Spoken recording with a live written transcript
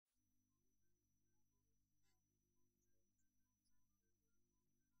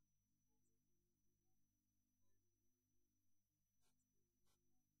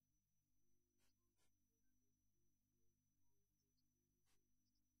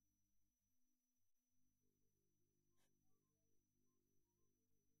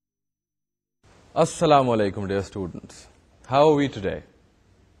Assalamu alaikum, dear students. How are we today?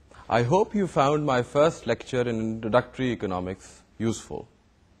 I hope you found my first lecture in Introductory Economics useful.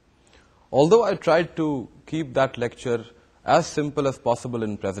 Although I tried to keep that lecture as simple as possible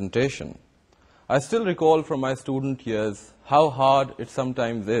in presentation, I still recall from my student years how hard it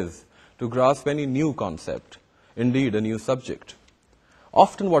sometimes is to grasp any new concept, indeed a new subject.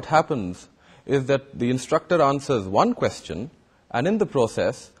 Often what happens is that the instructor answers one question and in the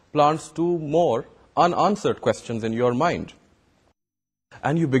process plants two more unanswered questions in your mind.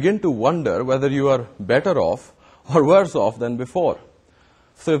 And you begin to wonder whether you are better off or worse off than before.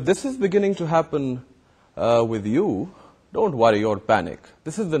 So if this is beginning to happen with you, don't worry or panic.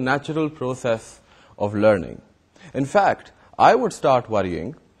 This is the natural process of learning. In fact, I would start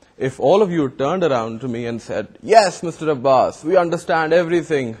worrying if all of you turned around to me and said, "Yes, Mr. Abbas, we understand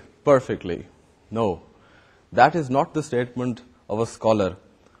everything perfectly." No, that is not the statement of a scholar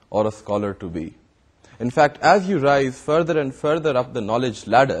or a scholar-to-be. In fact, as you rise further and further up the knowledge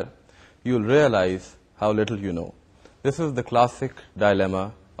ladder, you'll realize how little you know. This is the classic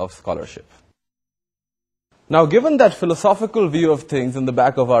dilemma of scholarship. Now, given that philosophical view of things in the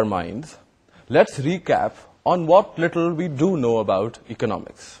back of our minds, let's recap on what little we do know about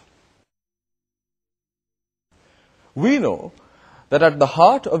economics. We know that at the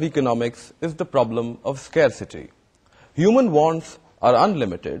heart of economics is the problem of scarcity. Human wants are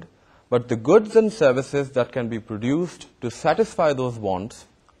unlimited, but the goods and services that can be produced to satisfy those wants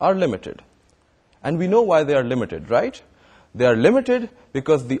are limited. And we know why they are limited, right? They are limited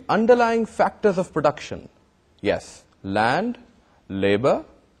because the underlying factors of production, yes, land, labor,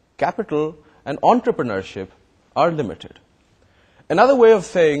 capital, and entrepreneurship are limited. Another way of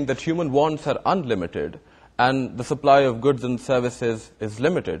saying that human wants are unlimited and the supply of goods and services is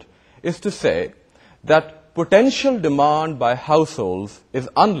limited is to say that potential demand by households is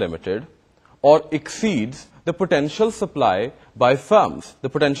unlimited or exceeds the potential supply by firms, the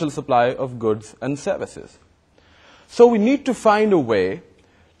potential supply of goods and services. So we need to find a way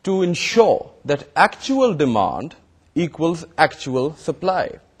to ensure that actual demand equals actual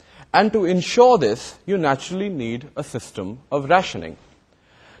supply. And to ensure this, you naturally need a system of rationing.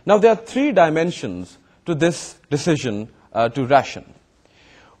 Now, there are three dimensions to this decision to ration.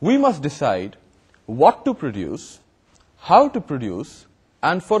 We must decide what to produce, how to produce,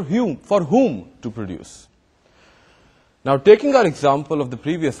 and for whom to produce. Now, taking our example of the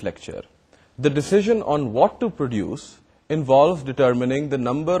previous lecture, the decision on what to produce involves determining the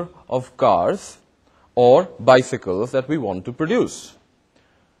number of cars or bicycles that we want to produce.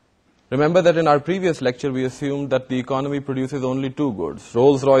 Remember that in our previous lecture, we assumed that the economy produces only two goods,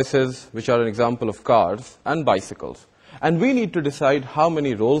 Rolls-Royces, which are an example of cars, and bicycles. And we need to decide how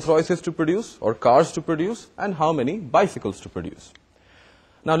many Rolls-Royces to produce, or cars to produce, and how many bicycles to produce.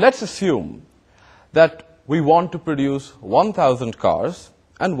 Now, let's assume that we want to produce 1,000 cars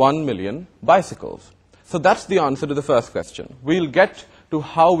and 1 million bicycles. So that's the answer to the first question. We'll get to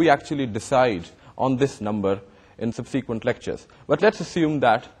how we actually decide on this number in subsequent lectures. But let's assume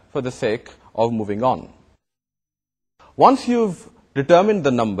that for the sake of moving on. Once you've determined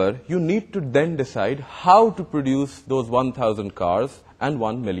the number, you need to then decide how to produce those 1,000 cars and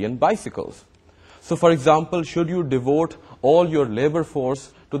 1 million bicycles. So, for example, should you devote all your labor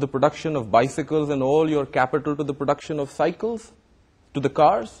force to the production of bicycles and all your capital to the production of cycles, to the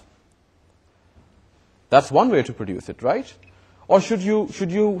cars? That's one way to produce it, right? Or should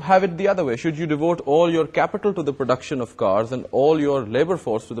you have it the other way? Should you devote all your capital to the production of cars and all your labor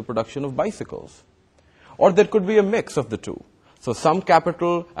force to the production of bicycles? Or there could be a mix of the two. So some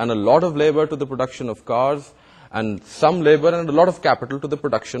capital and a lot of labor to the production of cars, and some labor and a lot of capital to the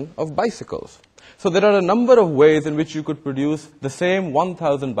production of bicycles. So there are a number of ways in which you could produce the same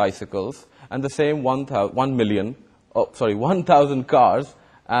 1,000 bicycles and the same 1,000 cars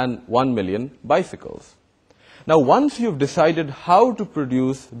and 1 million bicycles. Now, once you've decided how to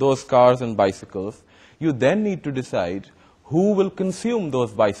produce those cars and bicycles, you then need to decide who will consume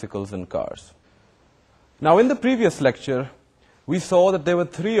those bicycles and cars. Now, in the previous lecture, we saw that there were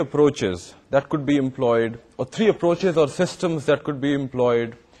three approaches that could be employed, or three approaches or systems that could be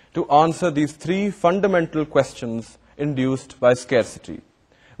employed to answer these three fundamental questions induced by scarcity.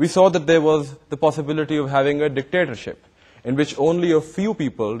 We saw that there was the possibility of having a dictatorship in which only a few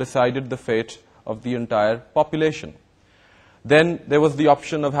people decided the fate of the entire population. Then there was the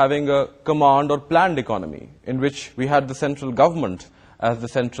option of having a command or planned economy in which we had the central government as the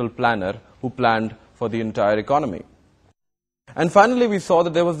central planner who planned for the entire economy. And finally, we saw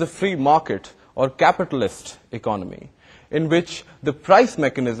that there was the free market or capitalist economy in which the price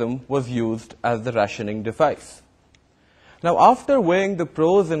mechanism was used as the rationing device. Now, after weighing the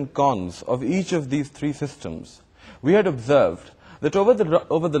pros and cons of each of these three systems, we had observed that over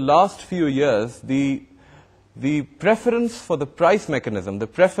the last few years, the preference for the price mechanism, the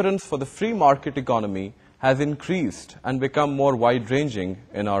preference for the free market economy has increased and become more wide-ranging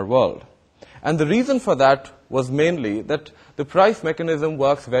in our world. And the reason for that was mainly that the price mechanism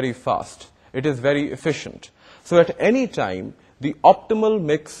works very fast. It is very efficient. So at any time, the optimal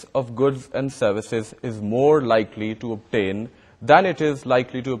mix of goods and services is more likely to obtain than it is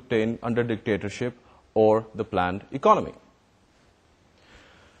likely to obtain under dictatorship or the planned economy.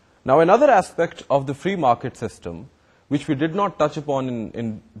 Now, another aspect of the free market system, which we did not touch upon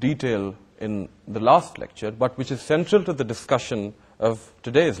in detail in the last lecture, but which is central to the discussion of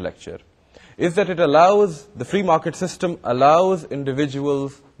today's lecture, is that the free market system allows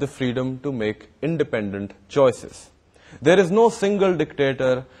individuals the freedom to make independent choices. There is no single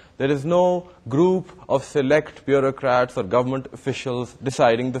dictator, there is no group of select bureaucrats or government officials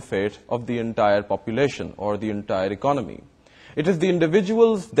deciding the fate of the entire population or the entire economy. It is the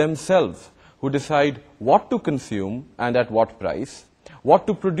individuals themselves who decide what to consume and at what price, what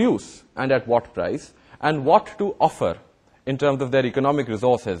to produce and at what price, and what to offer in terms of their economic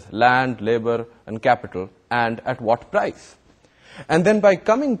resources, land, labor, and capital, and at what price. And then by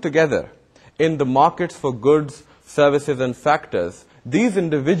coming together in the markets for goods, services, and factors, these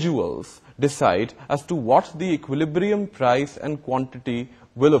individuals decide as to what the equilibrium price and quantity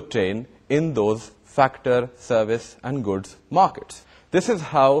will obtain in those factor, service, and goods markets. This is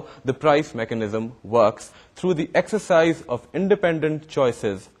how the price mechanism works through the exercise of independent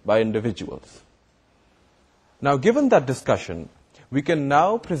choices by individuals. Now, given that discussion, we can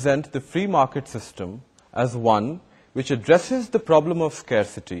now present the free market system as one which addresses the problem of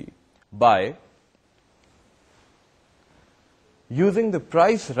scarcity by using the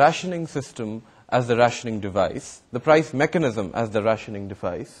price rationing system as the rationing device, the price mechanism as the rationing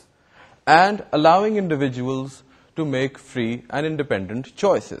device, and allowing individuals to make free and independent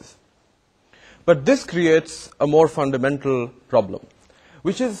choices. But this creates a more fundamental problem,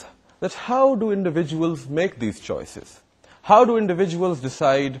 which is that how do individuals make these choices? How do individuals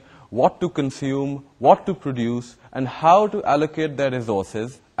decide what to consume, what to produce, and how to allocate their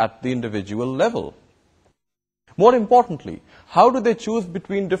resources at the individual level? More importantly, how do they choose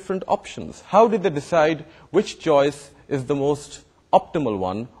between different options? How do they decide which choice is the most optimal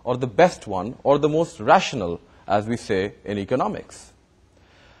one, or the best one, or the most rational, as we say in economics?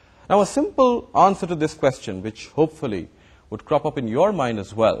 Now, a simple answer to this question, which hopefully would crop up in your mind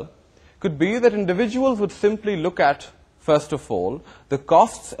as well, could be that individuals would simply look at, first of all, the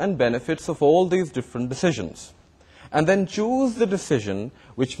costs and benefits of all these different decisions, and then choose the decision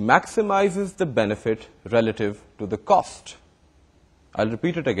which maximizes the benefit relative to the cost. I'll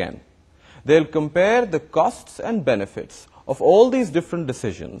repeat it again. They'll compare the costs and benefits of all these different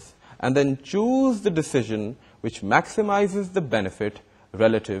decisions and then choose the decision which maximizes the benefit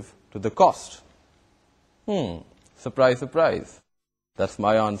relative to the cost. Surprise, surprise. That's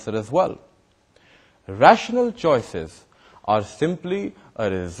my answer as well. Rational choices are simply a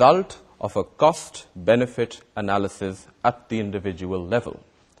result of a cost-benefit analysis at the individual level.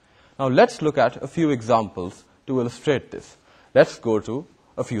 Now, let's look at a few examples to illustrate this. Let's go to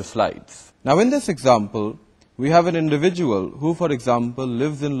a few slides. Now, in this example, we have an individual who, for example,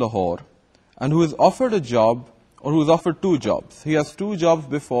 lives in Lahore and who is offered a job, or who is offered two jobs. He has two jobs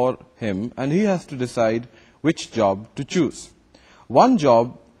before him and he has to decide which job to choose. One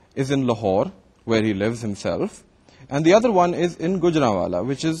job is in Lahore, where he lives himself, and the other one is in Gujranwala,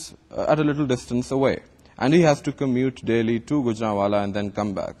 which is at a little distance away. And he has to commute daily to Gujranwala and then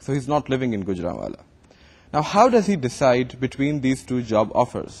come back. So he's not living in Gujranwala. Now, how does he decide between these two job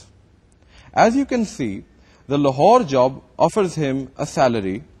offers? As you can see, the Lahore job offers him a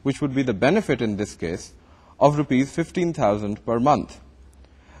salary, which would be the benefit in this case, of rupees 15,000 per month.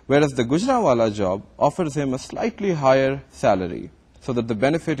 Whereas the Gujranwala job offers him a slightly higher salary, so that the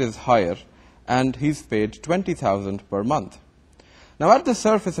benefit is higher, and he's paid 20,000 per month. Now, at the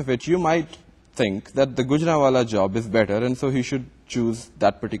surface of it, you might think that the Gujranwala job is better, and so he should choose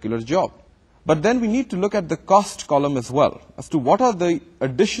that particular job. But then we need to look at the cost column as well, as to what are the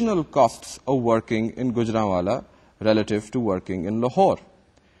additional costs of working in Gujranwala relative to working in Lahore.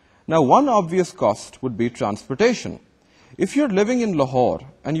 Now, one obvious cost would be transportation. If you're living in Lahore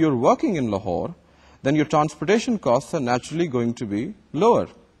and you're working in Lahore, then your transportation costs are naturally going to be lower.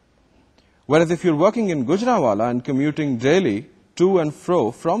 Whereas if you're working in Gujranwala and commuting daily to and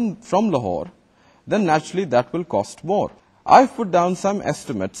fro from Lahore, then naturally that will cost more. I've put down some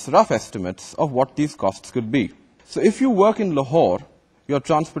estimates, rough estimates, of what these costs could be. So if you work in Lahore, your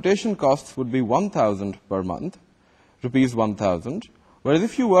transportation costs would be 1,000 per month, rupees 1,000, whereas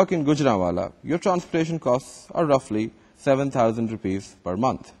if you work in Gujranwala, your transportation costs are roughly 7,000 rupees per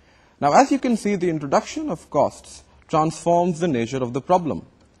month. Now, as you can see, the introduction of costs transforms the nature of the problem,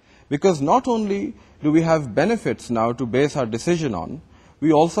 because not only do we have benefits now to base our decision on,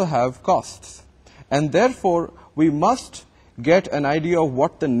 we also have costs. And therefore, we must get an idea of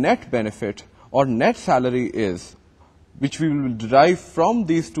what the net benefit or net salary is, which we will derive from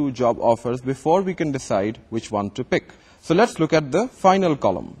these two job offers before we can decide which one to pick. So let's look at the final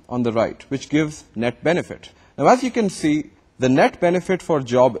column on the right, which gives net benefit. Now, as you can see, the net benefit for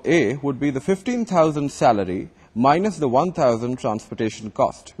job A would be the 15,000 salary minus the 1,000 transportation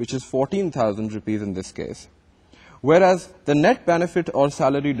cost, which is 14,000 rupees in this case. Whereas the net benefit or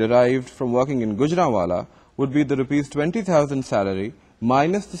salary derived from working in Gujranwala would be the rupees 20,000 salary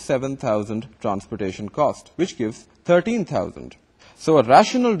minus the 7,000 transportation cost, which gives 13,000. So a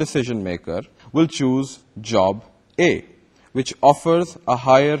rational decision maker will choose job A, which offers a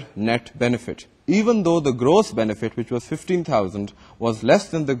higher net benefit, even though the gross benefit, which was 15,000, was less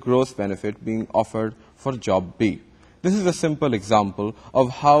than the gross benefit being offered for job B. This is a simple example of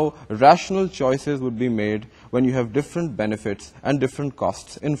how rational choices would be made when you have different benefits and different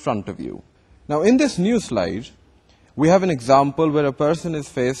costs in front of you. Now, in this new slide, we have an example where a person is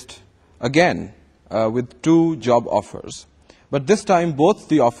faced again with two job offers. But this time, both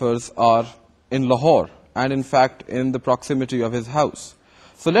the offers are in Lahore and, in fact, in the proximity of his house.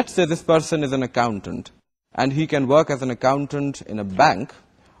 So let's say this person is an accountant, and he can work as an accountant in a bank,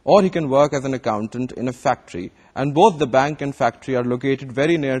 or he can work as an accountant in a factory, and both the bank and factory are located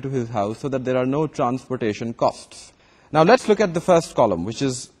very near to his house so that there are no transportation costs. Now let's look at the first column, which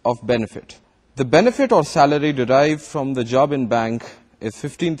is of benefit. The benefit or salary derived from the job in bank is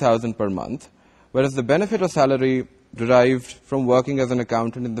 15,000 per month, whereas the benefit or salary derived from working as an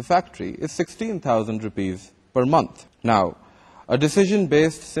accountant in the factory is 16,000 rupees per month. Now, a decision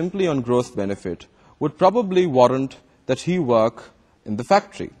based simply on gross benefit would probably warrant that he work in the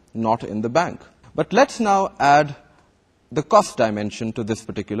factory, not in the bank. But let's now add the cost dimension to this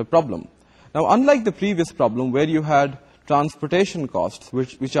particular problem. Now, unlike the previous problem where you had transportation costs,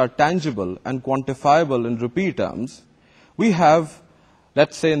 which are tangible and quantifiable in rupee terms, we have,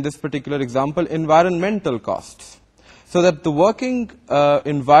 let's say in this particular example, environmental costs. So that the working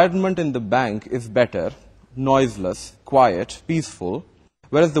environment in the bank is better, noiseless, quiet, peaceful,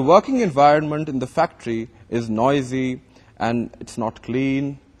 whereas the working environment in the factory is noisy and it's not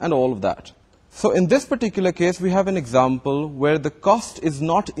clean and all of that. So in this particular case, we have an example where the cost is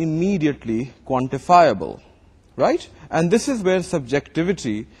not immediately quantifiable, right? And this is where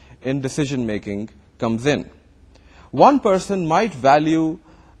subjectivity in decision making comes in. One person might value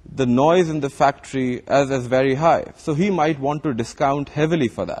the noise in the factory as very high, so he might want to discount heavily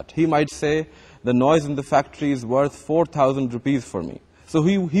for that. He might say the noise in the factory is worth 4,000 rupees for me. So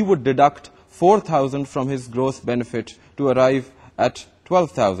he would deduct 4,000 from his gross benefit to arrive at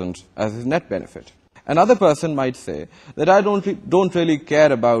 12,000 as his net benefit. Another person might say that I don't really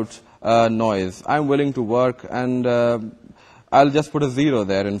care about noise. I'm willing to work, and I'll just put a zero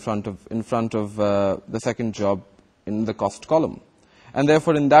there in front of the second job in the cost column. And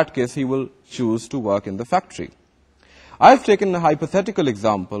therefore, in that case, he will choose to work in the factory. I've taken a hypothetical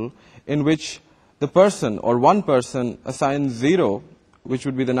example in which the person or one person assigns 0, which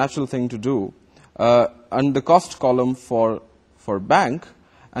would be the natural thing to do, and the cost column for bank,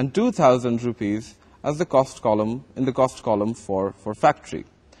 and 2,000 rupees as the cost column in the cost column for factory.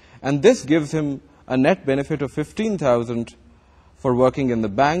 And this gives him a net benefit of 15,000 for working in the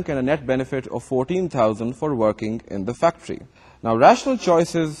bank and a net benefit of 14,000 for working in the factory. Now, rational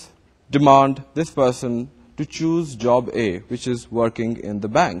choices demand this person to choose job A, which is working in the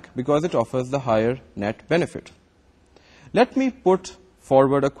bank, because it offers the higher net benefit. Let me put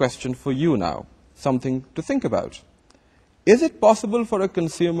forward a question for you now, something to think about. Is it possible for a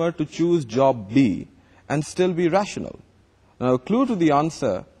consumer to choose job B and still be rational? Now, a clue to the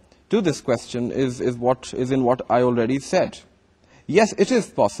answer to this question is in what I already said. Yes, it is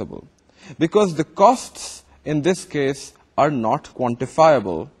possible, because the costs in this case are not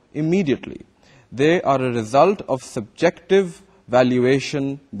quantifiable immediately. They are a result of subjective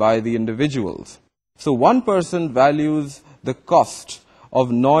valuation by the individuals. So one person values the cost of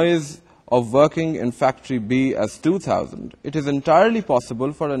noise of working in factory B as 2,000. It is entirely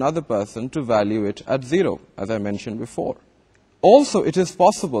possible for another person to value it at 0, as I mentioned before. Also, it is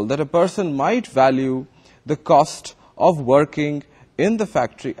possible that a person might value the cost of working in the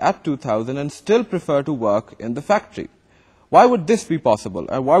factory at 2,000 and still prefer to work in the factory. Why would this be possible,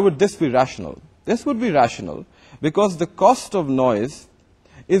 and why would this be rational? This would be rational because the cost of noise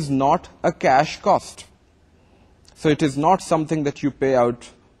is not a cash cost. So it is not something that you pay out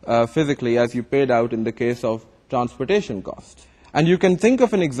physically as you paid out in the case of transportation costs. And you can think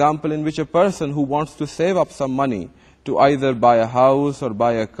of an example in which a person who wants to save up some money to either buy a house or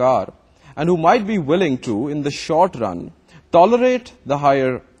buy a car, and who might be willing to, in the short run, tolerate the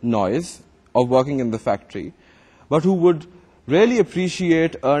higher noise of working in the factory, but who would really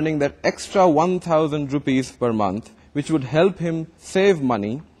appreciate earning that extra 1,000 rupees per month, which would help him save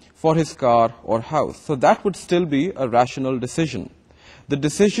money for his car or house. So that would still be a rational decision. The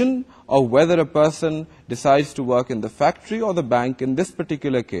decision of whether a person decides to work in the factory or the bank in this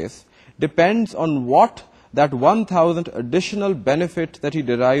particular case depends on what that 1,000 additional benefit that he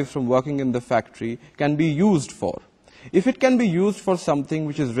derives from working in the factory can be used for. If it can be used for something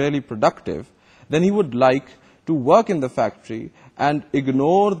which is really productive, then he would like to work in the factory and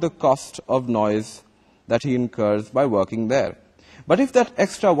ignore the cost of noise that he incurs by working there. But if that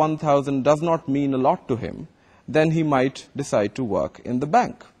extra 1,000 does not mean a lot to him, then he might decide to work in the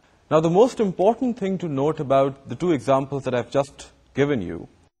bank. Now, the most important thing to note about the two examples that I've just given you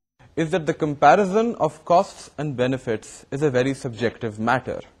is that the comparison of costs and benefits is a very subjective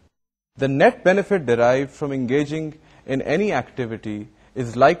matter. The net benefit derived from engaging in any activity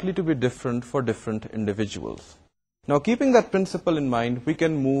is likely to be different for different individuals. Now, keeping that principle in mind, we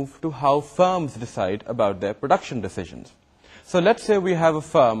can move to how firms decide about their production decisions. So let's say we have a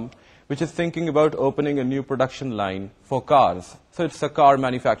firm which is thinking about opening a new production line for cars. So it's a car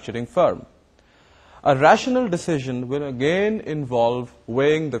manufacturing firm. A rational decision will again involve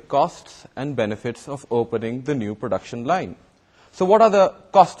weighing the costs and benefits of opening the new production line. So what are the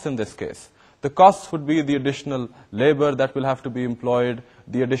costs in this case? The costs would be the additional labor that will have to be employed,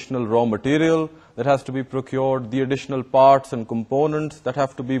 the additional raw material that has to be procured, the additional parts and components that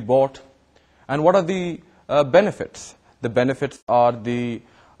have to be bought. And what are the benefits? The benefits are the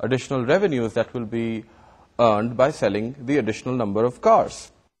additional revenues that will be earned by selling the additional number of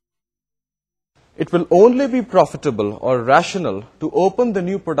cars. It will only be profitable or rational to open the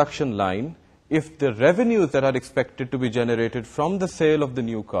new production line if the revenues that are expected to be generated from the sale of the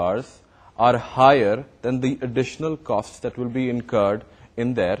new cars are higher than the additional costs that will be incurred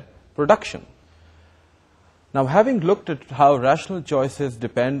in their production. Now, having looked at how rational choices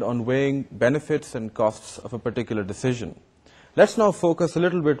depend on weighing benefits and costs of a particular decision, let's now focus a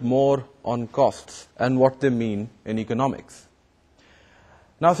little bit more on costs and what they mean in economics.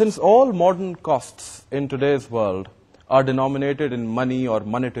 Now, since all modern costs in today's world are denominated in money or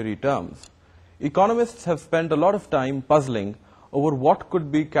monetary terms, economists have spent a lot of time puzzling over what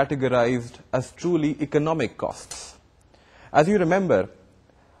could be categorized as truly economic costs. As you remember,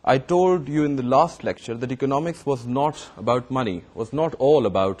 I told you in the last lecture that economics was not about money, was not all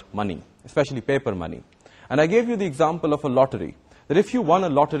about money, especially paper money. And I gave you the example of a lottery, that if you won a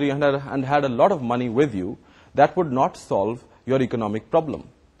lottery and had a lot of money with you, that would not solve your economic problem.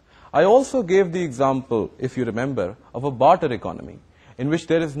 I also gave the example, if you remember, of a barter economy, in which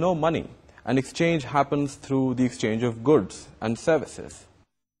there is no money, and exchange happens through the exchange of goods and services.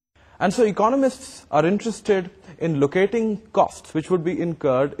 And so economists are interested in locating costs which would be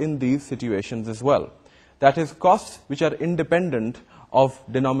incurred in these situations as well. That is, costs which are independent of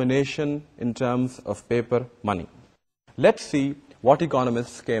denomination in terms of paper money. Let's see what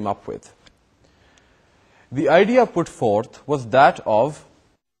economists came up with. The idea put forth was that of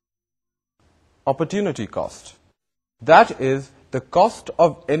opportunity cost. That is, the cost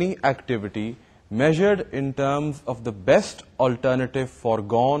of any activity measured in terms of the best alternative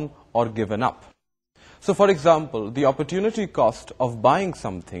foregone or given up. So, for example, the opportunity cost of buying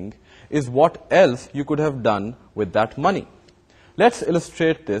something is what else you could have done with that money. Let's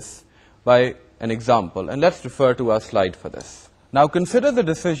illustrate this by an example, and let's refer to our slide for this. Now, consider the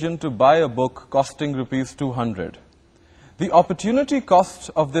decision to buy a book costing rupees 200. The opportunity cost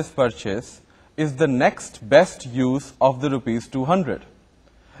of this purchase is the next best use of the rupees 200.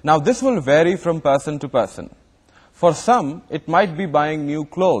 Now, this will vary from person to person. For some, it might be buying new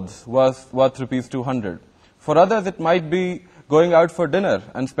clothes worth rupees 200. For others, it might be going out for dinner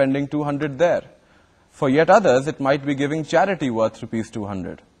and spending 200 there. For yet others, it might be giving charity worth rupees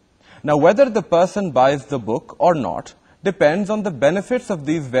 200. Now, whether the person buys the book or not depends on the benefits of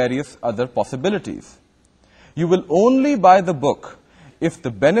these various other possibilities. You will only buy the book if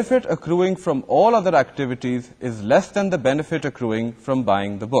the benefit accruing from all other activities is less than the benefit accruing from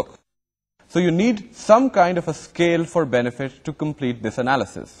buying the book. So you need some kind of a scale for benefit to complete this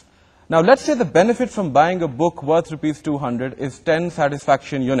analysis. Now, let's say the benefit from buying a book worth rupees 200 is 10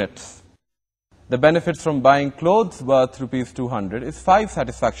 satisfaction units. The benefits from buying clothes worth rupees 200 is 5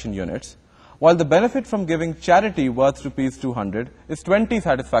 satisfaction units, while the benefit from giving charity worth rupees 200 is 20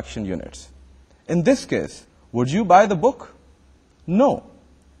 satisfaction units. In this case, Would you buy the book? No.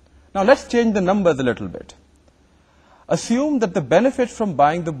 Now let's change the numbers a little bit. Assume that the benefit from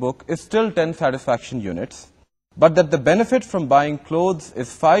buying the book is still 10 satisfaction units, but that the benefit from buying clothes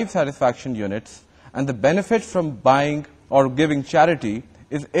is 5 satisfaction units, and the benefit from buying or giving charity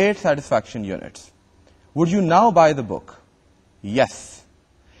is 8 satisfaction units. Would you now buy the book? Yes,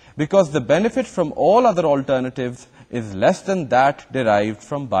 because the benefit from all other alternatives is less than that derived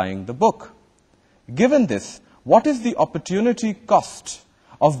from buying the book. Given this, what is the opportunity cost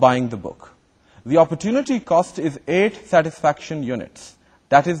of buying the book? The opportunity cost is 8 satisfaction units.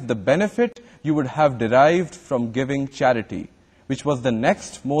 That is the benefit you would have derived from giving charity, which was the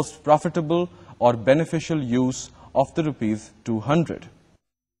next most profitable or beneficial use of the rupees 200.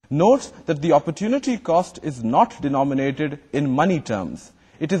 Note that the opportunity cost is not denominated in money terms.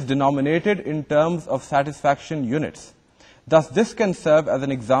 It is denominated in terms of satisfaction units. Thus, this can serve as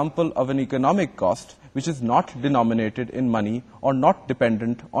an example of an economic cost which is not denominated in money or not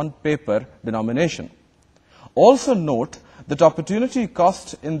dependent on paper denomination. Also note that opportunity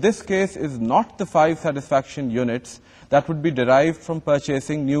cost in this case is not the 5 satisfaction units that would be derived from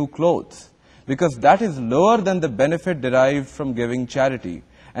purchasing new clothes, because that is lower than the benefit derived from giving charity,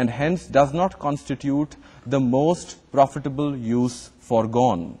 and hence does not constitute the most profitable use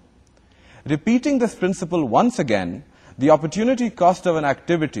foregone. Repeating this principle once again, the opportunity cost of an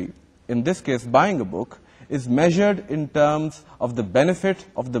activity, in this case buying a book, is measured in terms of the benefit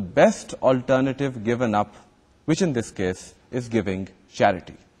of the best alternative given up, which in this case is giving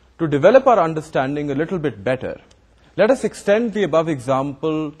charity. To develop our understanding a little bit better, let us extend the above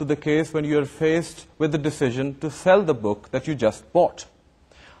example to the case when you are faced with the decision to sell the book that you just bought.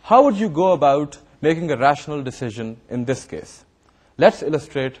 How would you go about making a rational decision in this case? Let's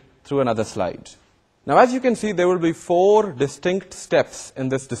illustrate through another slide. Now, as you can see, there will be 4 distinct steps in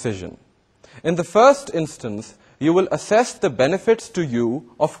this decision. In the first instance, you will assess the benefits to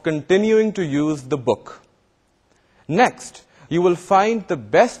you of continuing to use the book. Next, you will find the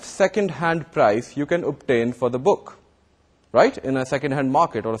best second-hand price you can obtain for the book, right, in a second-hand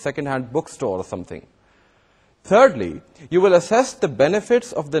market or a second-hand bookstore or something. Thirdly, you will assess the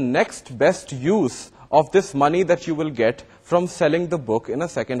benefits of the next best use of this money that you will get from selling the book in a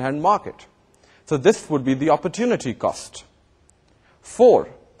second-hand market. So this would be the opportunity cost. 4,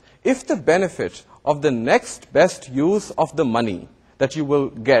 if the benefit of the next best use of the money that you will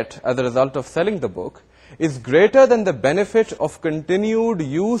get as a result of selling the book is greater than the benefit of continued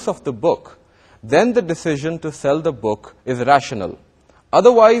use of the book, then the decision to sell the book is rational.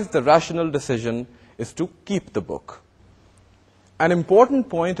 Otherwise, the rational decision is to keep the book. An important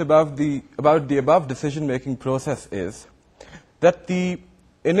point about the above decision-making process is that the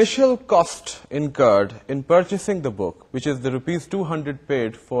initial cost incurred in purchasing the book, which is the rupees 200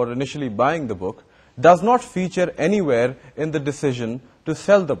 paid for initially buying the book, does not feature anywhere in the decision to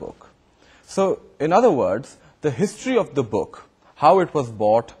sell the book. So, in other words, the history of the book, how it was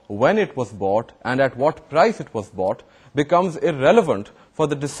bought, when it was bought, and at what price it was bought, becomes irrelevant for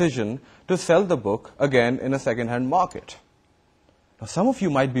the decision to sell the book again in a second-hand market. Now, some of you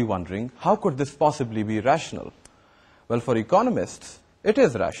might be wondering, how could this possibly be rational? Well, for economists, it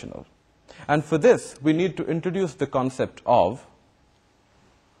is rational. And for this, we need to introduce the concept of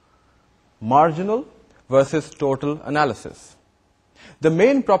marginal versus total analysis. The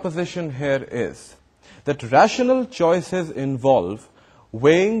main proposition here is that rational choices involve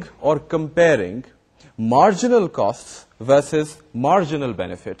weighing or comparing marginal costs versus marginal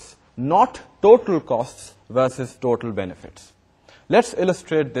benefits, not total costs versus total benefits. Let's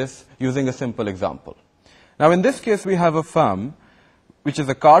illustrate this using a simple example. Now, in this case, we have a firm, which is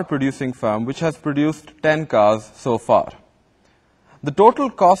a car-producing firm, which has produced 10 cars so far. The total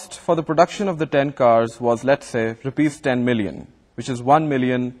cost for the production of the 10 cars was, let's say, rupees 10 million, which is 1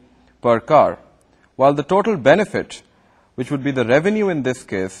 million per car, while the total benefit, which would be the revenue in this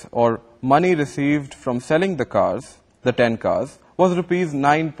case, or money received from selling the cars, the 10 cars, was rupees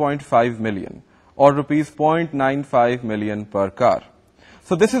 9.5 million, or rupees 0.95 million per car.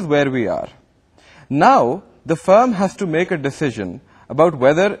 So this is where we are. Now, the firm has to make a decision about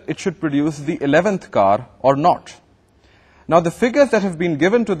whether it should produce the 11th car or not. Now, the figures that have been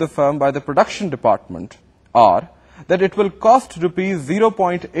given to the firm by the production department are that it will cost rupees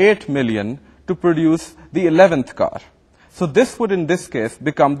 0.8 million to produce the 11th car. So this would, in this case,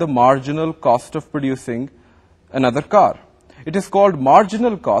 become the marginal cost of producing another car. It is called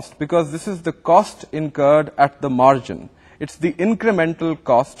marginal cost because this is the cost incurred at the margin. It's the incremental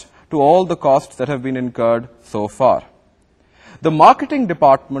cost to all the costs that have been incurred so far. The marketing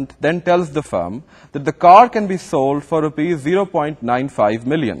department then tells the firm that the car can be sold for rupees 0.95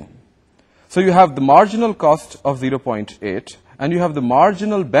 million. So you have the marginal cost of 0.8 and you have the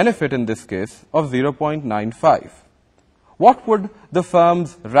marginal benefit in this case of 0.95. What would the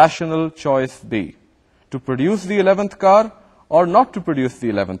firm's rational choice be? To produce the 11th car or not to produce the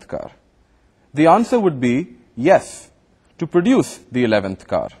 11th car? The answer would be yes, to produce the 11th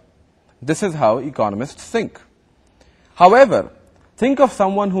car. This is how economists think. However, think of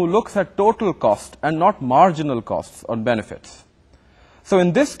someone who looks at total cost and not marginal costs or benefits. So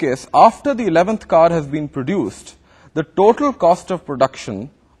in this case, after the 11th car has been produced, the total cost of production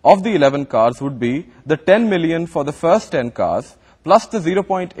of the 11 cars would be the 10 million for the first 10 cars plus the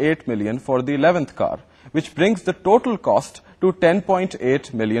 0.8 million for the 11th car, which brings the total cost to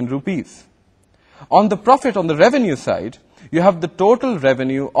 10.8 million rupees. On the profit, on the revenue side, you have the total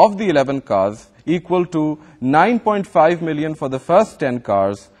revenue of the 11 cars equal to 9.5 million for the first 10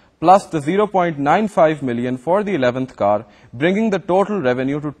 cars plus the 0.95 million for the 11th car, bringing the total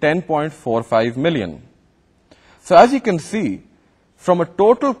revenue to 10.45 million. So as you can see, from a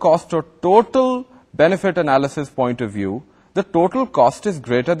total cost or total benefit analysis point of view, the total cost is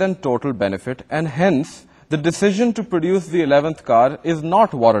greater than total benefit, and hence the decision to produce the 11th car is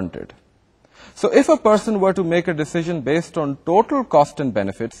not warranted. So if a person were to make a decision based on total cost and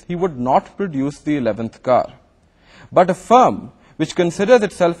benefits, he would not produce the 11th car. But a firm which considers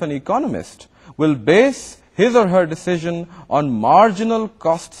itself an economist will base his or her decision on marginal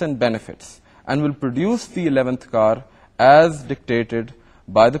costs and benefits and will produce the 11th car as dictated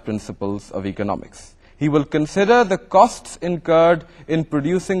by the principles of economics. He will consider the costs incurred in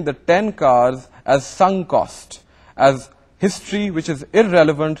producing the 10 cars as sunk cost, as history which is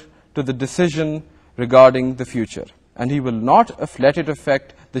irrelevant to the decision regarding the future, and he will not let it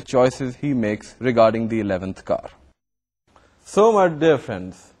affect the choices he makes regarding the 11th car. So, my dear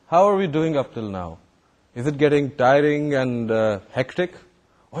friends, how are we doing up till now? Is it getting tiring and hectic,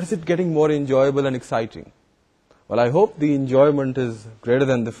 or is it getting more enjoyable and exciting? Well, I hope the enjoyment is greater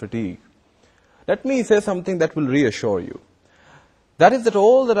than the fatigue. Let me say something that will reassure you. That is that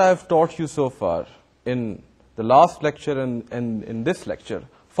all that I have taught you so far in the last lecture and in this lecture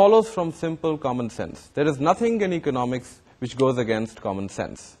follows from simple common sense. There is nothing in economics which goes against common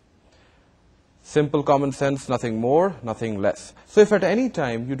sense. Simple common sense, nothing more, nothing less. So if at any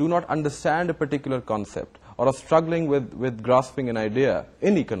time you do not understand a particular concept or are struggling with grasping an idea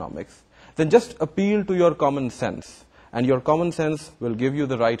in economics, then just appeal to your common sense, and your common sense will give you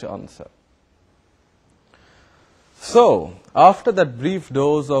the right answer. So, after that brief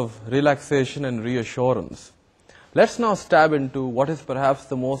dose of relaxation and reassurance, let's now stab into what is perhaps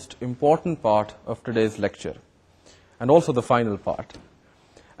the most important part of today's lecture, and also the final part.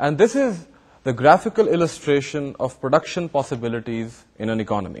 And this is the graphical illustration of production possibilities in an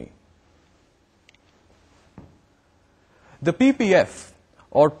economy. The PPF,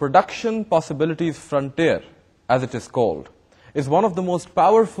 or Production Possibilities Frontier, as it is called, is one of the most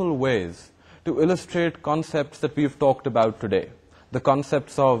powerful ways to illustrate concepts that we've talked about today. The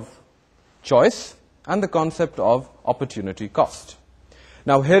concepts of choice and the concept of opportunity cost.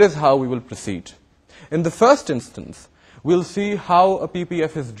 Now, here is how we will proceed. In the first instance, we'll see how a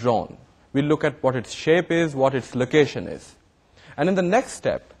PPF is drawn. We'll look at what its shape is, what its location is. And in the next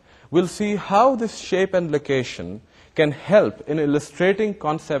step, we'll see how this shape and location can help in illustrating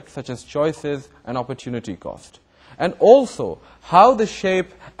concepts such as choices and opportunity cost. And also, how the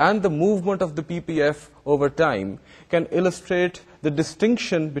shape and the movement of the PPF over time can illustrate the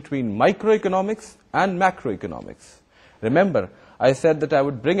distinction between microeconomics and macroeconomics. Remember, I said that I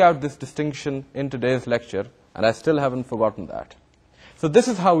would bring out this distinction in today's lecture, and I still haven't forgotten that. So this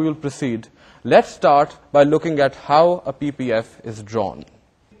is how we will proceed. Let's start by looking at how a PPF is drawn.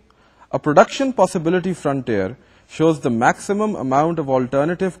 A production possibility frontier shows the maximum amount of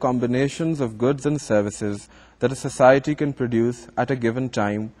alternative combinations of goods and services that a society can produce at a given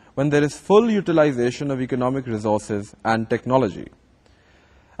time when there is full utilization of economic resources and technology.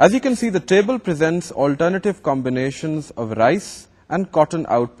 As you can see, the table presents alternative combinations of rice and cotton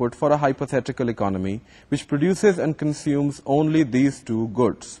output for a hypothetical economy which produces and consumes only these two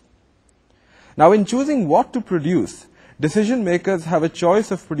goods. Now, in choosing what to produce, decision makers have a choice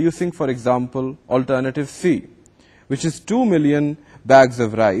of producing, for example, alternative C, which is 2 million bags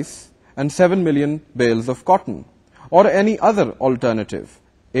of rice and 7 million bales of cotton, or any other alternative,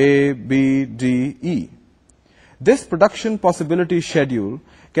 A, B, D, E. This production possibility schedule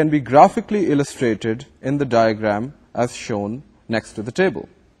can be graphically illustrated in the diagram as shown next to the table.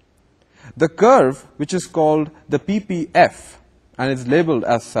 The curve, which is called the PPF and is labeled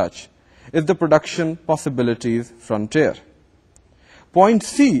as such, is the production possibilities frontier. Point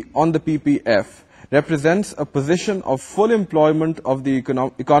C on the PPF represents a position of full employment of the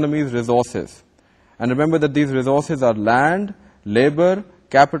economy's resources. And remember that these resources are land, labor,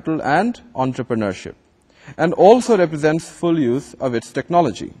 capital, and entrepreneurship, and also represents full use of its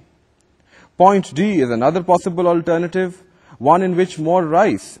technology. Point D is another possible alternative, one in which more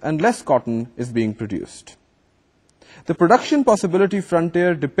rice and less cotton is being produced. The production possibility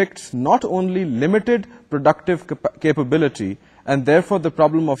frontier depicts not only limited productive capability and therefore the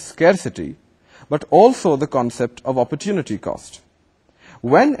problem of scarcity, but also the concept of opportunity cost.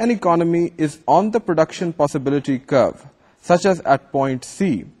 When an economy is on the production possibility curve, such as at point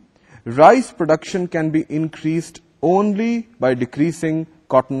C, rice production can be increased only by decreasing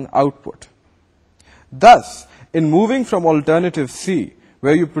cotton output. Thus, in moving from alternative C,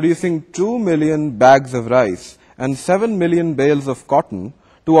 where you're producing 2 million bags of rice and 7 million bales of cotton,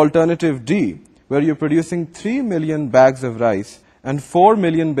 to alternative D, where you're producing 3 million bags of rice and 4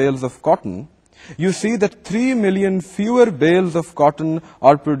 million bales of cotton, you see that 3 million fewer bales of cotton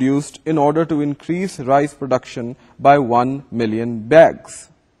are produced in order to increase rice production by 1 million bags.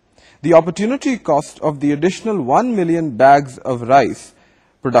 The opportunity cost of the additional 1 million bags of rice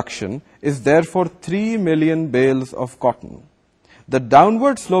production is therefore 3 million bales of cotton. The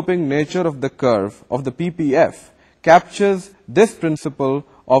downward sloping nature of the curve of the PPF captures this principle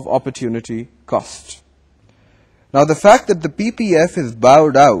of opportunity cost. Now, the fact that the PPF is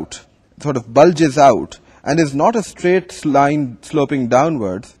bowed out, sort of bulges out, and is not a straight line sloping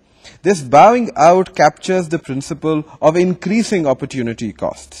downwards, this bowing out captures the principle of increasing opportunity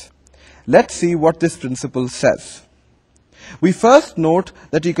costs. Let's see what this principle says. We first note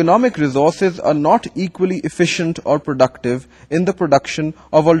that economic resources are not equally efficient or productive in the production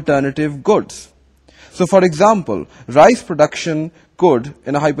of alternative goods. So, for example, rice production could,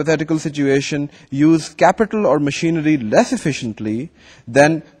 in a hypothetical situation, use capital or machinery less efficiently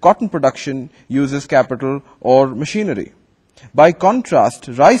than cotton production uses capital or machinery. By contrast,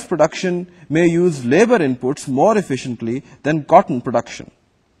 rice production may use labor inputs more efficiently than cotton production.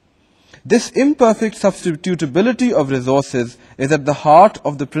 This imperfect substitutability of resources is at the heart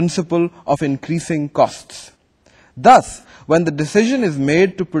of the principle of increasing costs. Thus, when the decision is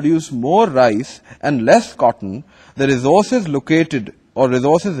made to produce more rice and less cotton, the resources located or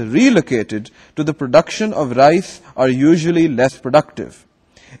resources relocated to the production of rice are usually less productive.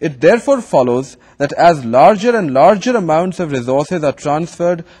 It therefore follows that as larger and larger amounts of resources are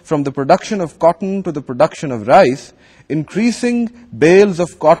transferred from the production of cotton to the production of rice, increasing bales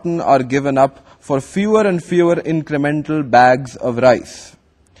of cotton are given up for fewer and fewer incremental bags of rice.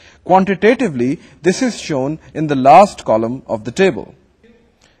 Quantitatively, this is shown in the last column of the table.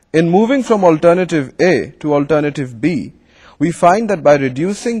 In moving from alternative A to alternative B, we find that by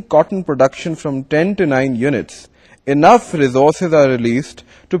reducing cotton production from 10 to 9 units, enough resources are released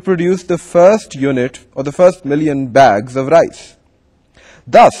to produce the first unit or the first million bags of rice.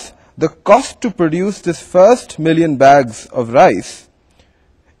 Thus, the cost to produce this first million bags of rice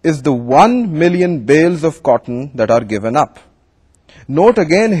is the 1 million bales of cotton that are given up. Note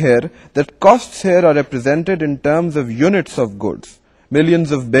again here that costs here are represented in terms of units of goods,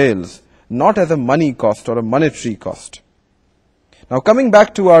 millions of bales, not as a money cost or a monetary cost. Now, coming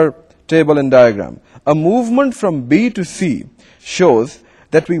back to our table and diagram, a movement from B to C shows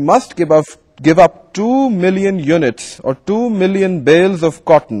that we must give up 2 million units or 2 million bales of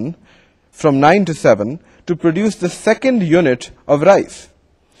cotton from 9 to 7 to produce the second unit of rice.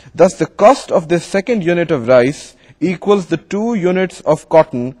 Thus, the cost of this second unit of rice equals the 2 units of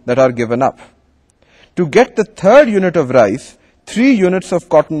cotton that are given up. To get the third unit of rice, 3 units of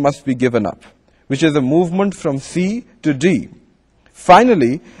cotton must be given up, which is a movement from C to D.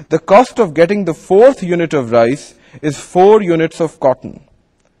 Finally, the cost of getting the fourth unit of rice is 4 units of cotton.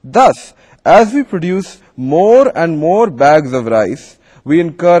 Thus, as we produce more and more bags of rice, we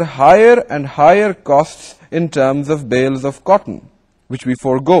incur higher and higher costs in terms of bales of cotton, which we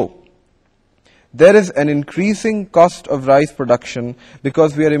forego. There is an increasing cost of rice production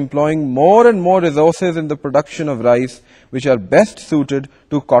because we are employing more and more resources in the production of rice which are best suited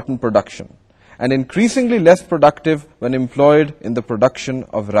to cotton production, and increasingly less productive when employed in the production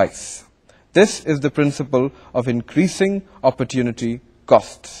of rice. This is the principle of increasing opportunity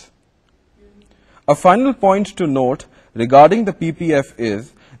costs. A final point to note regarding the PPF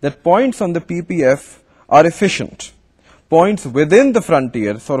is that points on the PPF are efficient. Points within the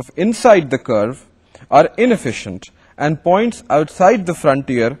frontier, sort of inside the curve, are inefficient, and points outside the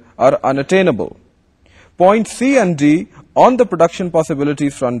frontier are unattainable. Points C and D on the production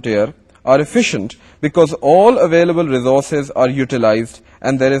possibilities frontier are efficient because all available resources are utilized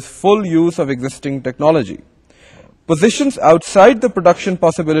and there is full use of existing technology. Positions outside the production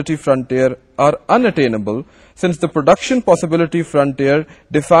possibility frontier are unattainable since the production possibility frontier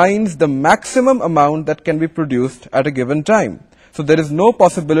defines the maximum amount that can be produced at a given time. So there is no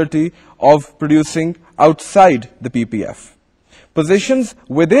possibility of producing outside the PPF. Positions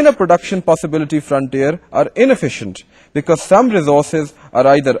within a production possibility frontier are inefficient because some resources are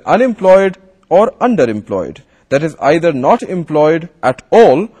either unemployed or underemployed. That is, either not employed at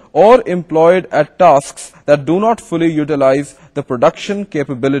all or employed at tasks that do not fully utilize the production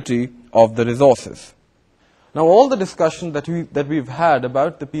capability of the resources. Now, all the discussion that we've had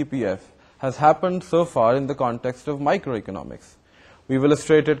about the PPF has happened so far in the context of microeconomics. We've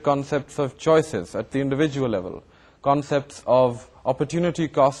illustrated concepts of choices at the individual level, concepts of opportunity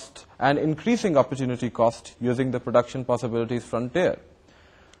cost and increasing opportunity cost using the production possibilities frontier.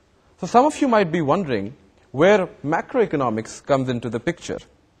 So some of you might be wondering where macroeconomics comes into the picture.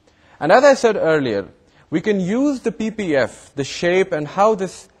 And as I said earlier, we can use the PPF, the shape and how the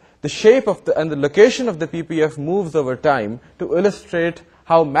shape of and the location of the PPF moves over time to illustrate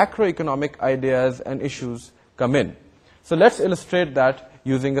how macroeconomic ideas and issues come in. So let's illustrate that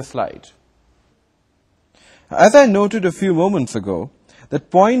using a slide. As I noted a few moments ago, that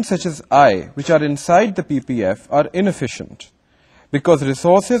points such as I, which are inside the PPF, are inefficient because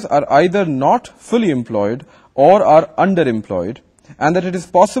resources are either not fully employed or are underemployed, and that it is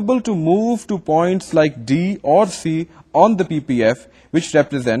possible to move to points like D or C on the PPF which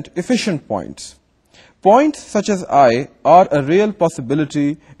represent efficient points. Points such as I are a real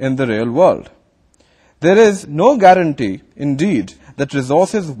possibility in the real world. There is no guarantee, indeed, that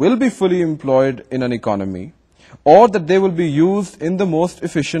resources will be fully employed in an economy or that they will be used in the most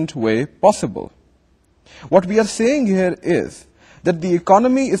efficient way possible. What we are saying here is that the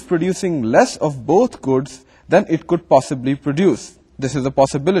economy is producing less of both goods than it could possibly produce. This is a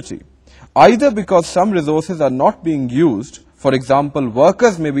possibility. Either because some resources are not being used, for example,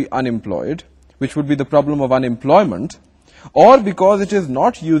 workers may be unemployed, which would be the problem of unemployment, or because it is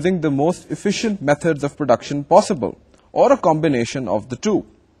not using the most efficient methods of production possible, or a combination of the two.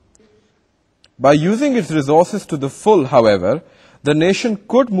 By using its resources to the full, however, the nation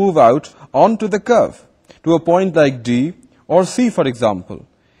could move out onto the curve to a point like D or C, for example,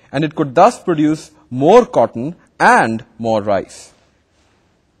 and it could thus produce more cotton and more rice.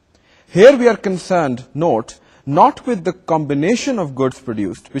 Here we are concerned, note, not with the combination of goods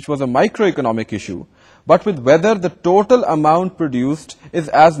produced, which was a microeconomic issue, but with whether the total amount produced is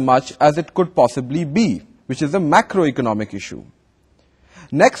as much as it could possibly be, which is a macroeconomic issue.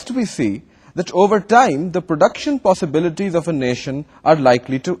 Next, we see that over time, the production possibilities of a nation are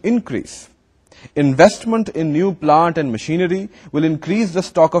likely to increase. Investment in new plant and machinery will increase the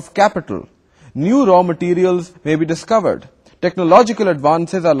stock of capital. New raw materials may be discovered. Technological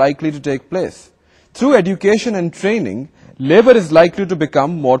advances are likely to take place. Through education and training, labor is likely to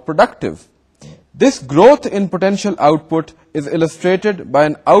become more productive. This growth in potential output is illustrated by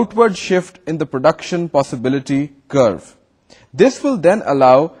an outward shift in the production possibility curve. This will then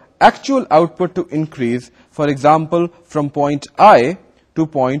allow actual output to increase, for example, from point I to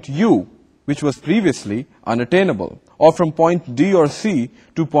point U, which was previously unattainable, or from point D or C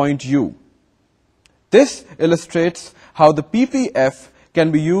to point U. This illustrates how the PPF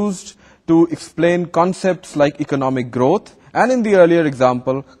can be used to explain concepts like economic growth and, in the earlier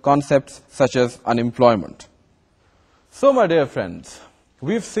example, concepts such as unemployment. So, my dear friends,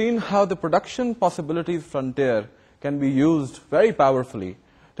 we've seen how the production possibilities frontier can be used very powerfully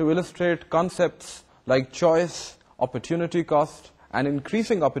to illustrate concepts like choice, opportunity cost, and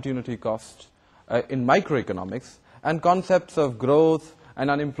increasing opportunity cost in microeconomics, and concepts of growth and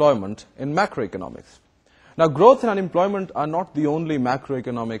unemployment in macroeconomics. Now, growth and unemployment are not the only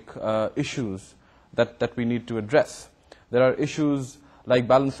macroeconomic issues that we need to address. There are issues like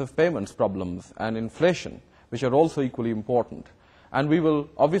balance of payments problems and inflation, which are also equally important. And we will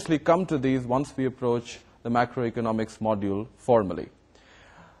obviously come to these once we approach the macroeconomics module formally.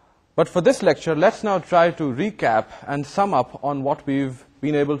 But for this lecture, let's now try to recap and sum up on what we've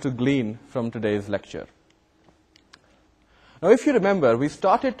been able to glean from today's lecture. Now, if you remember, we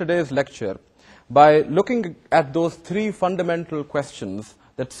started today's lecture by looking at those three fundamental questions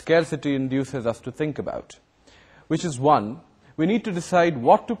that scarcity induces us to think about, which is one, we need to decide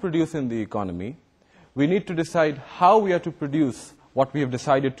what to produce in the economy. We need to decide how we are to produce what we have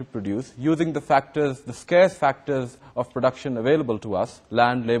decided to produce using the factors, the scarce factors of production available to us,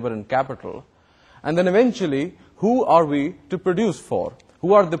 land, labor, and capital. And then eventually, who are we to produce for?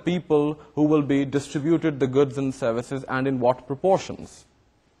 Who are the people who will be distributed the goods and services, and in what proportions?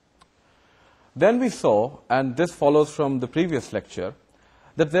 Then we saw, and this follows from the previous lecture,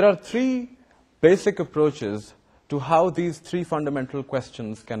 that there are three basic approaches to how these three fundamental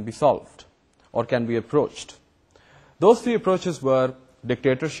questions can be solved or can be approached. Those three approaches were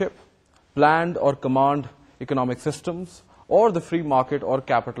dictatorship, planned or command economic systems, or the free market or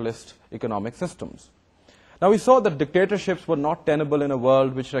capitalist economic systems. Now, we saw that dictatorships were not tenable in a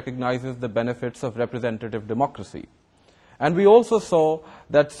world which recognizes the benefits of representative democracy. And we also saw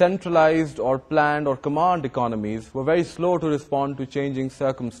that centralized or planned or command economies were very slow to respond to changing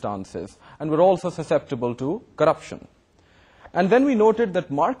circumstances and were also susceptible to corruption. And then we noted that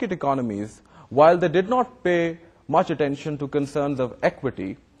market economies, while they did not pay much attention to concerns of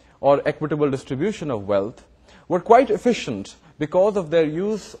equity or equitable distribution of wealth, were quite efficient because of their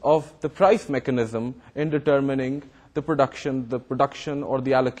use of the price mechanism in determining the production or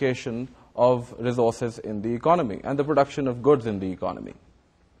the allocation of resources in the economy and the production of goods in the economy.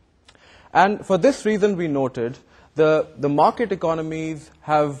 And for this reason, we noted the market economies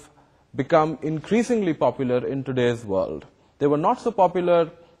have become increasingly popular in today's world. They were not so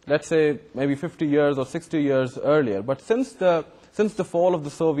popular, let's say, maybe 50 years or 60 years earlier, but since the fall of the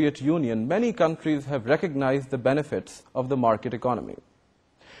Soviet Union, many countries have recognized the benefits of the market economy.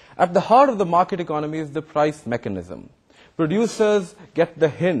 At the heart of the market economy is the price mechanism. Producers get the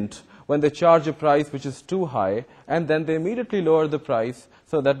hint when they charge a price which is too high, and then they immediately lower the price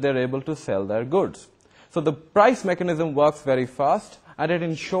so that they're able to sell their goods. So the price mechanism works very fast, and it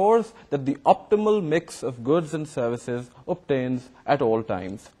ensures that the optimal mix of goods and services obtains at all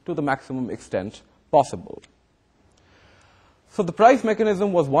times to the maximum extent possible. So the price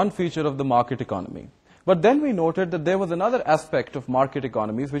mechanism was one feature of the market economy. But then we noted that there was another aspect of market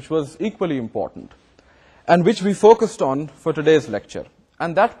economies which was equally important and which we focused on for today's lecture,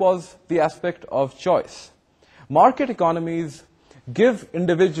 and that was the aspect of choice. Market economies give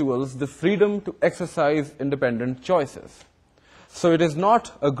individuals the freedom to exercise independent choices. So it is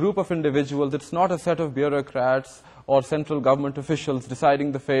not a group of individuals, it's not a set of bureaucrats or central government officials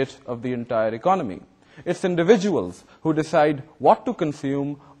deciding the fate of the entire economy. It's individuals who decide what to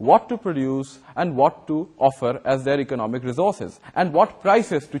consume, what to produce, and what to offer as their economic resources, and what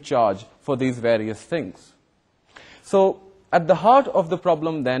prices to charge for these various things. So at the heart of the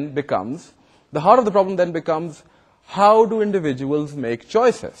problem then becomes, how do individuals make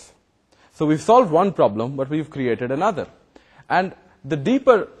choices? So we've solved one problem, but we've created another. And the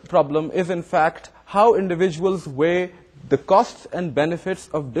deeper problem is, in fact, how individuals weigh the costs and benefits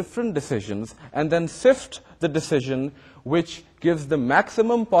of different decisions and then sift the decision which gives the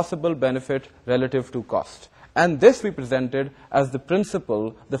maximum possible benefit relative to cost. And this we presented as the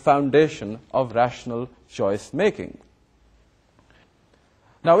principle, the foundation of rational choice making.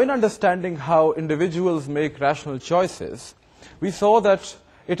 Now, in understanding how individuals make rational choices, we saw that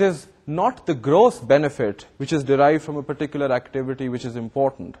it is not the gross benefit which is derived from a particular activity which is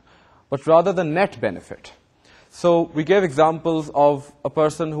important, but rather the net benefit. So we gave examples of a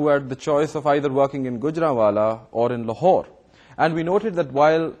person who had the choice of either working in Gujranwala or in Lahore. And we noted that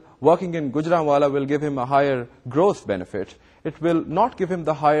while working in Gujranwala will give him a higher gross benefit, it will not give him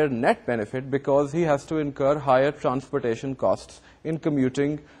the higher net benefit because he has to incur higher transportation costs in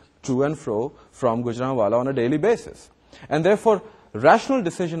commuting to and fro from Gujranwala on a daily basis. And therefore, rational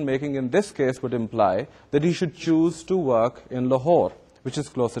decision-making in this case would imply that he should choose to work in Lahore, which is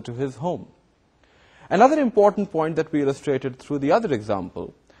closer to his home. Another important point that we illustrated through the other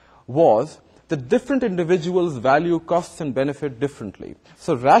example was that different individuals value costs and benefit differently.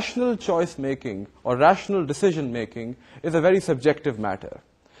 So rational choice making or rational decision making is a very subjective matter.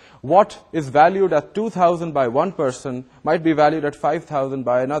 What is valued at 2,000 by one person might be valued at 5,000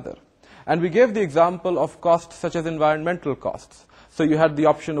 by another. And we gave the example of costs such as environmental costs. So you had the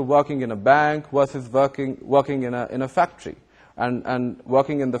option of working in a bank versus working in a factory. And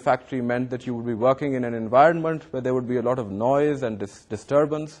working in the factory meant that you would be working in an environment where there would be a lot of noise and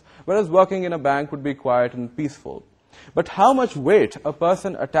disturbance, whereas working in a bank would be quiet and peaceful. But how much weight a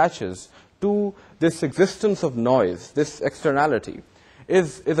person attaches to this existence of noise, this externality,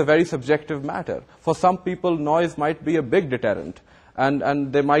 is a very subjective matter. For some people, noise might be a big deterrent,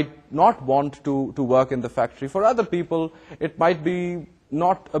 and they might not want to work in the factory. For other people, it might be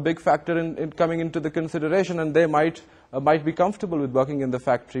not a big factor in coming into the consideration, and they might be comfortable with working in the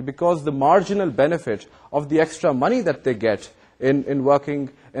factory because the marginal benefit of the extra money that they get in working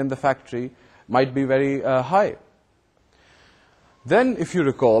in the factory might be very high. Then, if you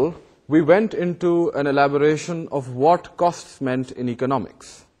recall, we went into an elaboration of what costs meant in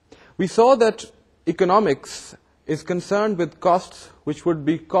economics. We saw that economics is concerned with costs which would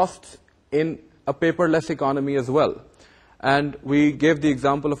be costs in a paperless economy as well. And we gave the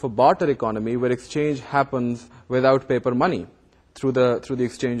example of a barter economy where exchange happens without paper money through the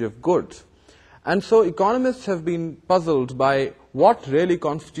exchange of goods. And so economists have been puzzled by what really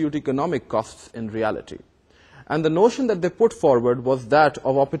constitute economic costs in reality. And the notion that they put forward was that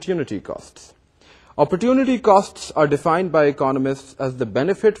of opportunity costs. Opportunity costs are defined by economists as the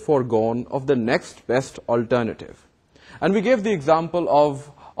benefit foregone of the next best alternative. And we gave the example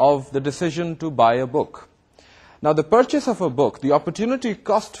of the decision to buy a book. Now, the purchase of a book, the opportunity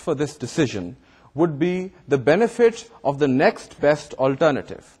cost for this decision would be the benefit of the next best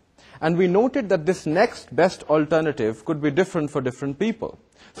alternative. And we noted that this next best alternative could be different for different people.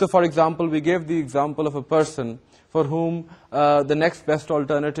 So, for example, we gave the example of a person for whom the next best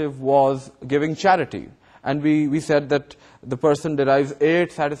alternative was giving charity. And we said that the person derives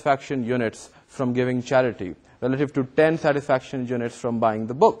 8 satisfaction units from giving charity, relative to 10 satisfaction units from buying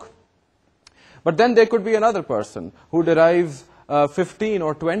the book. But then there could be another person who derives 15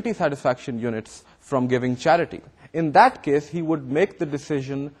 or 20 satisfaction units from giving charity. In that case, he would make the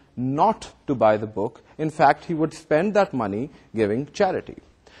decision not to buy the book. In fact, he would spend that money giving charity.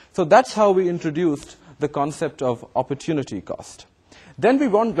 So that's how we introduced the concept of opportunity cost. Then we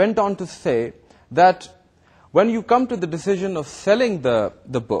went on to say that when you come to the decision of selling the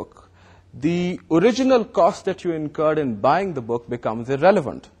book, the original cost that you incurred in buying the book becomes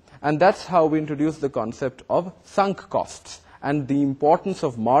irrelevant. And that's how we introduced the concept of sunk costs and the importance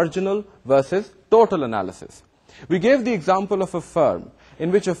of marginal versus total analysis. We gave the example of a firm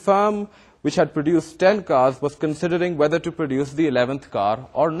in which a firm which had produced 10 cars was considering whether to produce the 11th car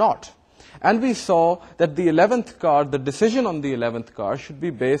or not. And we saw that the 11th car, the decision on the 11th car should be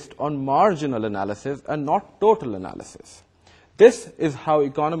based on marginal analysis and not total analysis. This is how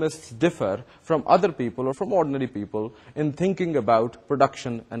economists differ from other people or from ordinary people in thinking about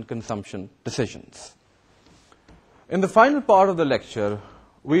production and consumption decisions. In the final part of the lecture,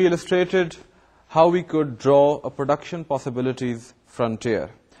 we illustrated how we could draw a production possibilities frontier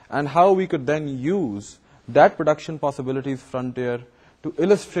and how we could then use that production possibilities frontier to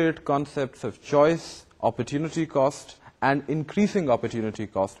illustrate concepts of choice, opportunity cost, and increasing opportunity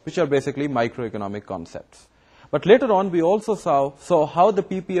cost, which are basically microeconomic concepts. But later on, we also saw how the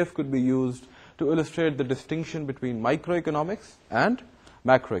PPF could be used to illustrate the distinction between microeconomics and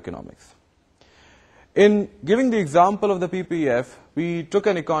macroeconomics. In giving the example of the PPF, we took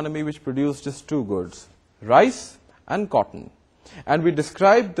an economy which produced just 2 goods, rice and cotton. And we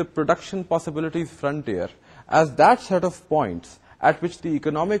described the production possibilities frontier as that set of points at which the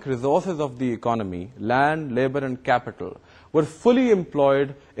economic resources of the economy, land, labor, and capital, were fully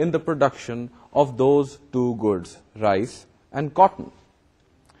employed in the production of those 2 goods, rice and cotton.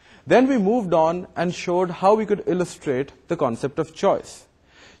 Then we moved on and showed how we could illustrate the concept of choice.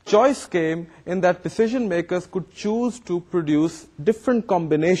 Choice came in that decision makers could choose to produce different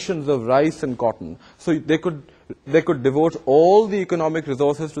combinations of rice and cotton. So they could devote all the economic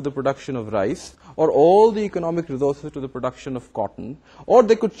resources to the production of rice, or all the economic resources to the production of cotton, or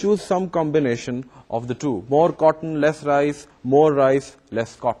they could choose some combination of the two. More cotton, less rice, more rice,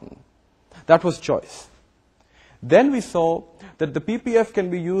 less cotton. That was choice. Then we saw that the PPF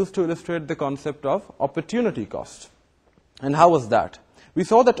can be used to illustrate the concept of opportunity cost. And how was that? We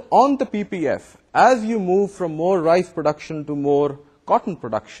saw that on the PPF, as you move from more rice production to more cotton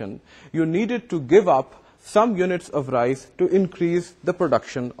production, you needed to give up some units of rice to increase the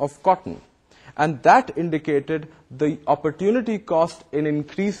production of cotton. And that indicated the opportunity cost in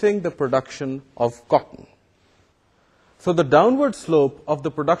increasing the production of cotton. So the downward slope of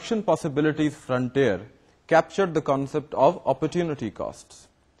the production possibilities frontier captured the concept of opportunity costs.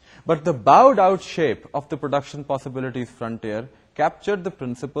 But the bowed out shape of the production possibilities frontier captured the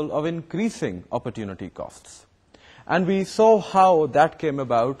principle of increasing opportunity costs. And we saw how that came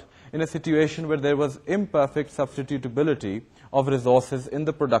about in a situation where there was imperfect substitutability of resources in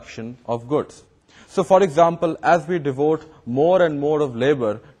the production of goods. So, for example, as we devote more and more of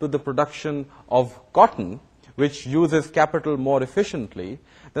labor to the production of cotton, which uses capital more efficiently,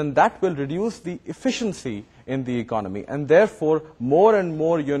 then that will reduce the efficiency in the economy, and therefore more and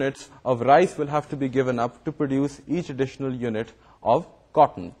more units of rice will have to be given up to produce each additional unit of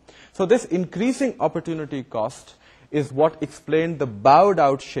cotton. So this increasing opportunity cost is what explained the bowed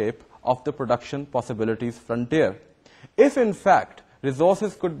out shape of the production possibilities frontier. If in fact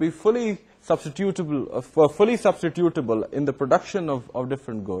resources could be fully substitutable in the production of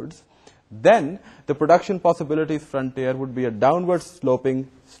different goods, then the production possibilities frontier would be a downward sloping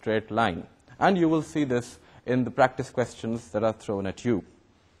straight line. And you will see this in the practice questions that are thrown at you.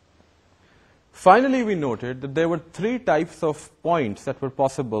 Finally, we noted that there were 3 types of points that were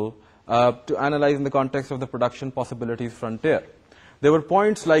possible to analyze in the context of the production possibilities frontier. There were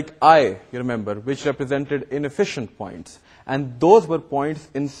points like I, you remember, which represented inefficient points. And those were points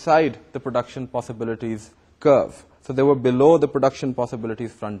inside the production possibilities curve. So they were below the production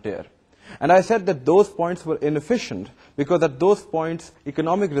possibilities frontier. And I said that those points were inefficient because at those points,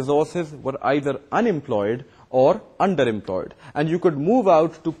 economic resources were either unemployed or underemployed. And you could move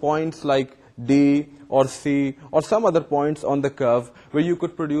out to points like D or C or some other points on the curve where you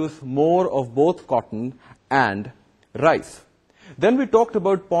could produce more of both cotton and rice. Then we talked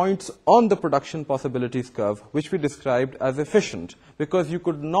about points on the production possibilities curve, which we described as efficient, because you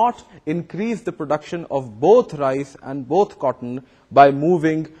could not increase the production of both rice and both cotton by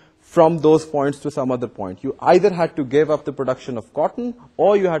moving from those points to some other point. You either had to give up the production of cotton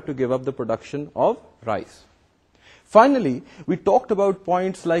or you had to give up the production of rice. Finally, we talked about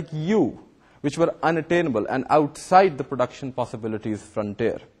points like U, which were unattainable and outside the production possibilities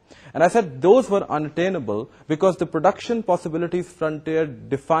frontier. And I said those were unattainable because the production possibilities frontier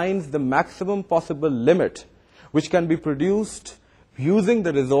defines the maximum possible limit which can be produced using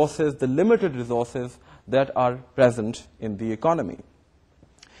the resources, the limited resources that are present in the economy.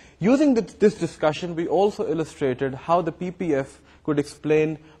 Using this discussion, we also illustrated how the PPF could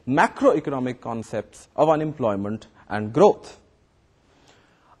explain macroeconomic concepts of unemployment and growth.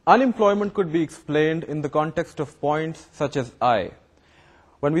 Unemployment could be explained in the context of points such as I.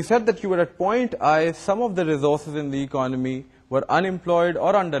 When we said that you were at point I, some of the resources in the economy were unemployed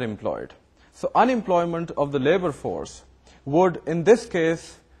or underemployed. So unemployment of the labor force would, in this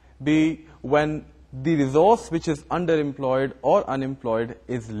case, be when the resource which is underemployed or unemployed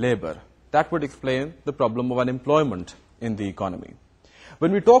is labor. That would explain the problem of unemployment in the economy.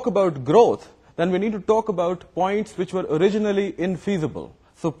 When we talk about growth, then we need to talk about points which were originally infeasible.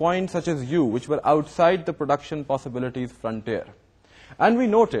 So points such as U, which were outside the production possibilities frontier. And we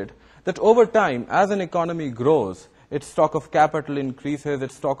noted that over time, as an economy grows, its stock of capital increases,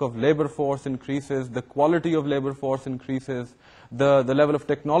 its stock of labor force increases, the quality of labor force increases, the level of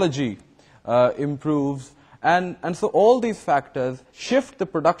technology improves, and so all these factors shift the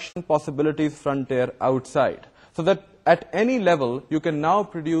production possibilities frontier outside, so that at any level you can now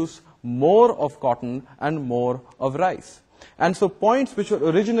produce more of cotton and more of rice. And so points which were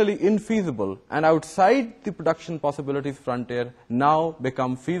originally infeasible and outside the production possibilities frontier now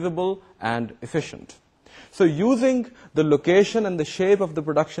become feasible and efficient. So using the location and the shape of the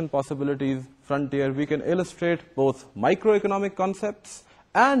production possibilities frontier, we can illustrate both microeconomic concepts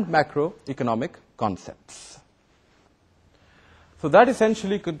and macroeconomic concepts. So that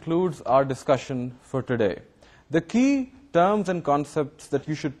essentially concludes our discussion for today. The key terms and concepts that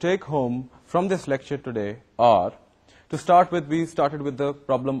you should take home from this lecture today are, to start with, we started with the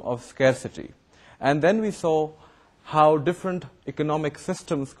problem of scarcity. And then we saw how different economic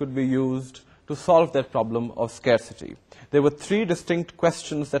systems could be used to solve that problem of scarcity. There were three distinct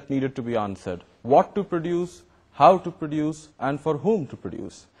questions that needed to be answered: what to produce, how to produce, and for whom to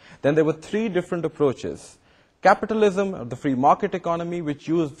produce. Then there were three different approaches: capitalism, or the free market economy, which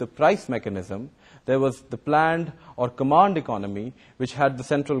used the price mechanism. There was the planned or command economy, which had the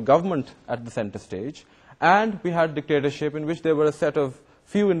central government at the center stage. And we had dictatorship, in which there were a set of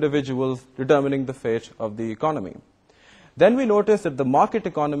few individuals determining the fate of the economy. Then we noticed that the market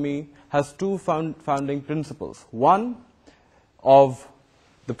economy has two founding principles. One, of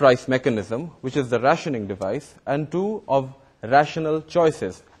the price mechanism, which is the rationing device, and two, of rational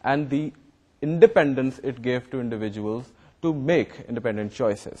choices and the independence it gave to individuals to make independent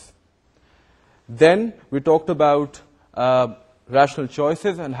choices. Then we talked about rational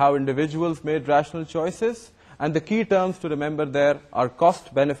choices and how individuals made rational choices. And the key terms to remember there are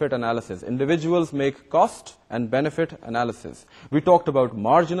cost-benefit analysis. Individuals make cost and benefit analysis. We talked about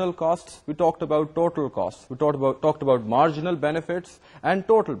marginal costs. We talked about total costs. We talked about marginal benefits and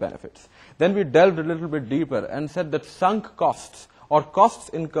total benefits. Then we delved a little bit deeper and said that sunk costs, or costs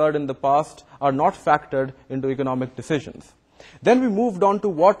incurred in the past, are not factored into economic decisions. Then we moved on to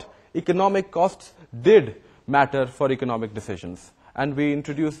what economic costs did matter for economic decisions. And we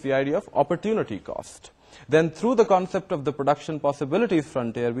introduced the idea of opportunity cost. Then through the concept of the production possibilities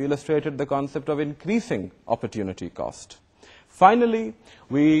frontier, we illustrated the concept of increasing opportunity cost. Finally,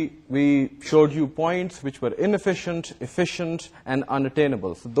 we showed you points which were inefficient, efficient, and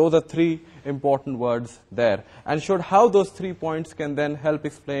unattainable. So those are three important words there, and showed how those 3 points can then help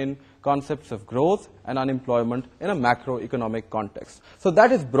explain concepts of growth and unemployment in a macroeconomic context. So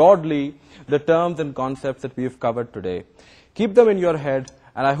that is broadly the terms and concepts that we have covered today. Keep them in your head,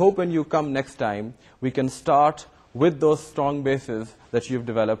 and I hope when you come next time, we can start with those strong bases that you've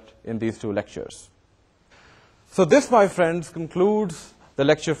developed in these 2 lectures. So this, my friends, concludes the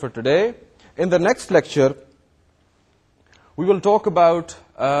lecture for today. In the next lecture, We will talk about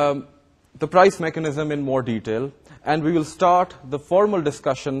the price mechanism in more detail, and we will start the formal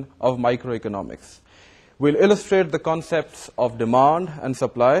discussion of microeconomics. We'll illustrate the concepts of demand and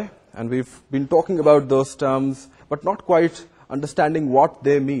supply, and we've been talking about those terms, but not quite understanding what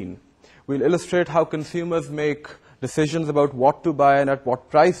they mean. We'll illustrate how consumers make decisions about what to buy and at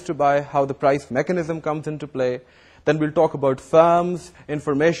what price to buy, how the price mechanism comes into play. Then we'll talk about firms,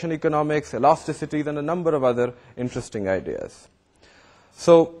 information economics, elasticities, and a number of other interesting ideas.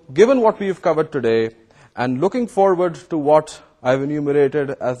 So, given what we've covered today, and looking forward to what I've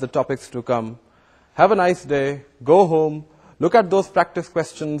enumerated as the topics to come, have a nice day, go home, look at those practice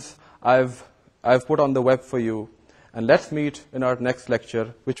questions I've put on the web for you, and let's meet in our next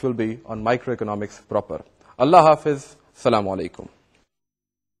lecture, which will be on microeconomics proper. Allah Hafiz, Assalamu Alaikum.